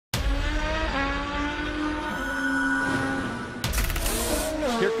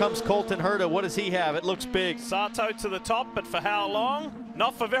Here comes Colton Herta. What does he have? It looks big. Sato to the top, but for how long?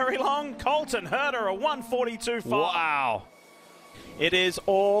 Not for very long. Colton Herta, a 1:42.5. Wow. It is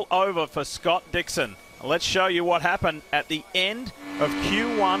all over for Scott Dixon. Let's show you what happened at the end of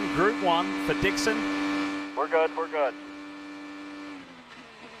Q1, Group 1 for Dixon. We're good, we're good.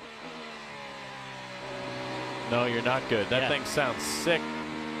 No, you're not good. That thing sounds sick.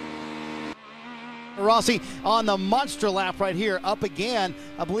 Rossi on the monster lap right here, up again.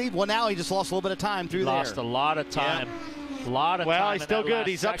 I believe, well, now he just lost a little bit of time through there. Lost a lot of time. A lot of time. Well, he's still good.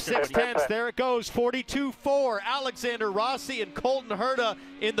 He's up sector. 6/10. There it goes, 42.4. Alexander Rossi and Colton Herta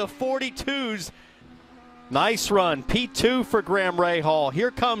in the 42s. Nice run. P2 for Graham Rahal.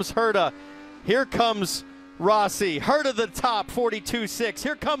 Here comes Herta. Here comes Rossi. Herta the top, 42.6.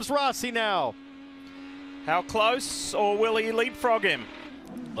 Here comes Rossi now. How close, or will he leapfrog him?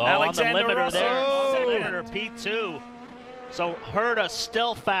 Oh, Alexander on the limiter Rossi. there. Oh. On the limiter, P2. So Herta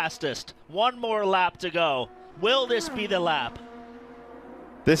still fastest. One more lap to go. Will this be the lap?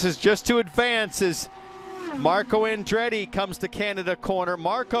 This is just to advance as Marco Andretti comes to Canada corner.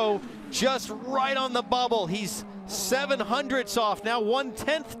 Marco just right on the bubble. He's 700ths off, now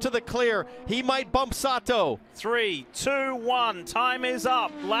 1/10 to the clear. He might bump Sato. 3, 2, 1. Time is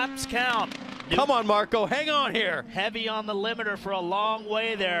up. Laps count. Come on, Marco, hang on here. Heavy on the limiter for a long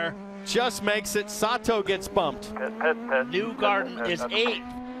way there. Just makes it. Sato gets bumped. Newgarden is 8th.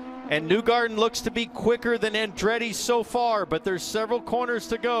 And Newgarden looks to be quicker than Andretti so far, but there's several corners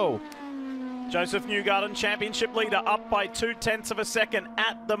to go. Joseph Newgarden, championship leader, up by 0.2 of a second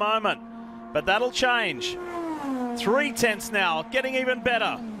at the moment. But that'll change. 0.3 now, getting even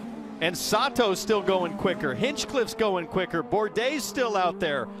better. And Sato's still going quicker. Hinchcliffe's going quicker. Bourdais still out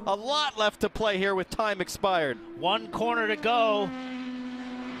there. A lot left to play here with time expired. One corner to go.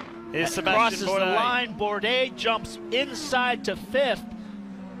 Here's And crosses Sebastian the Bourdais. line. Bourdais jumps inside to 5th.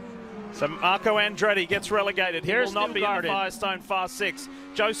 So Marco Andretti gets relegated. He Here's will not be in the Newgarden. Firestone Fast 6.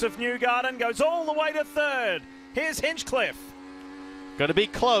 Joseph Newgarden goes all the way to 3rd. Here's Hinchcliffe. Going to be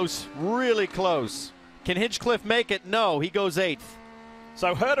close, really close. Can Hinchcliffe make it? No, he goes 8th.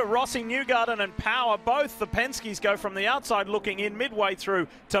 So Herta, Rossi, Newgarden and Power, both the Penske's go from the outside looking in midway through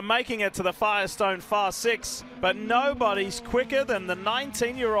to making it to the Firestone Fast 6. But nobody's quicker than the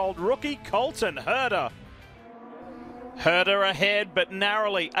 19-year-old rookie Colton Herta. Herta ahead, but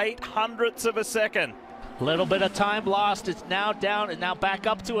narrowly, 0.08 of a second. Little bit of time lost. It's now down and now back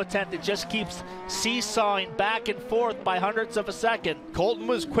up to a 10th. It just keeps seesawing back and forth by hundredths of a second. Colton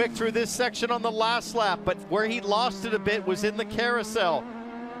was quick through this section on the last lap, but where he lost it a bit was in the carousel.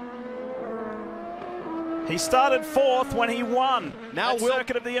 He started 4th when he won Now at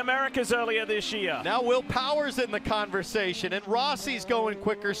Circuit of the Americas earlier this year. Now Will Power's in the conversation, and Rossi's going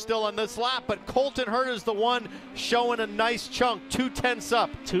quicker still on this lap, but Colton Herta's the one showing a nice chunk, 0.2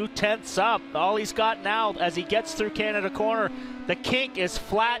 up. 0.2 up. All he's got now as he gets through Canada corner, the kink is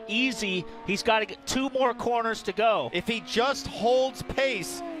flat easy. He's got to get 2 more corners to go. If he just holds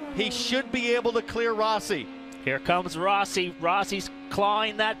pace, he should be able to clear Rossi. Here comes Rossi. Rossi's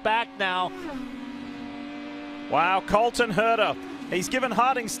clawing that back now. Wow, Colton Herta. He's given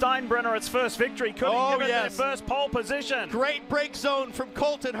Harding Steinbrenner its first victory. Could he give it their first pole position? Great break zone from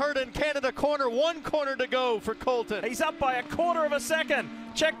Colton Herta in Canada corner. 1 corner to go for Colton. He's up by 1/4 of a second.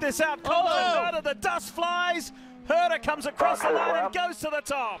 Check this out. Colton Herta, the dust flies. Herta comes across the line and goes to the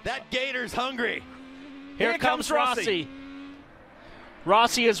top. That Gator's hungry. Here comes Rossi.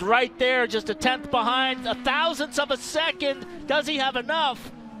 Rossi is right there, just 1/10 behind, 1,000th of a second. Does he have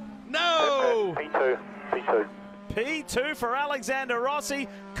enough? No! P2, P2. P2 for Alexander Rossi.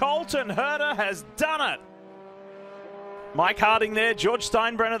 Colton Herta has done it. Mike Harding there, George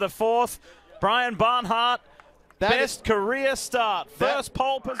Steinbrenner the 4th. Brian Barnhart, best career start, first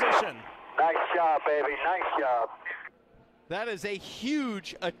pole position. Nice job, baby, nice job. That is a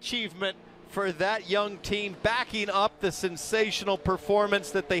huge achievement for that young team, backing up the sensational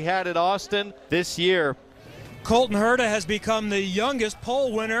performance that they had at Austin this year. Colton Herta has become the youngest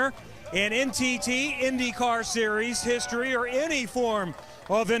pole winner in NTT, IndyCar Series history, or any form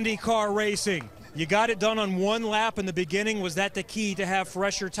of IndyCar racing. You got it done on 1 lap in the beginning. Was that the key to have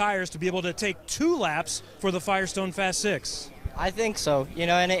fresher tires to be able to take 2 laps for the Firestone Fast 6? I think so. You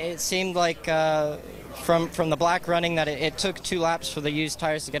know, and it seemed like from the black running that it took 2 laps for the used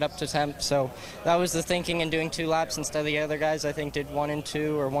tires to get up to temp. So that was the thinking in doing 2 laps instead of the other guys. I think did 1 and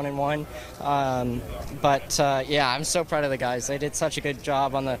 2 or 1 and 1. Yeah, I'm so proud of the guys. They did such a good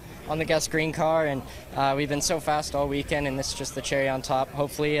job on the guest green car, and we've been so fast all weekend, and this is just the cherry on top.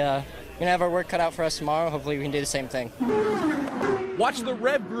 Hopefully, we're gonna have our work cut out for us tomorrow. Hopefully, we can do the same thing. Watch the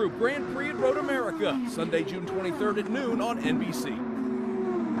Rev Group Grand Prix at Road America, Sunday, June 23rd at noon on NBC.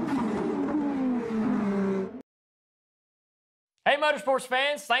 Hey Motorsports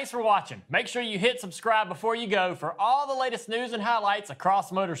fans, thanks for watching. Make sure you hit subscribe before you go for all the latest news and highlights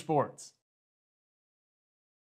across motorsports.